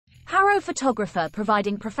Harrow Photographer,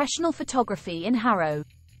 providing professional photography in Harrow.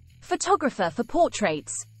 Photographer for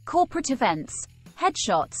portraits, corporate events,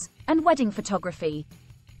 headshots, and wedding photography.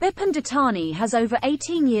 Bipin Dattani has over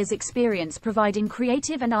 18 years' experience providing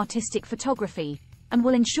creative and artistic photography, and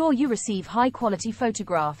will ensure you receive high-quality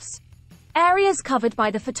photographs. Areas covered by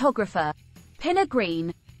the photographer: Pinner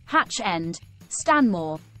Green, Hatch End,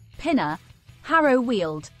 Stanmore, Pinner, Harrow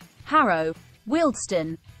Weald, Harrow,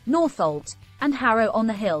 Wealdstone, Northolt, and Harrow on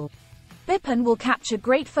the Hill. Bipin will capture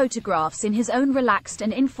great photographs in his own relaxed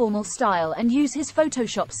and informal style and use his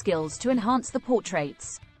Photoshop skills to enhance the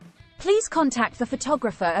portraits. Please contact the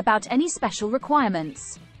photographer about any special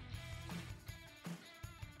requirements.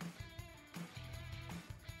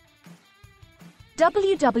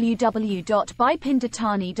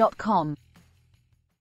 www.bipindattani.com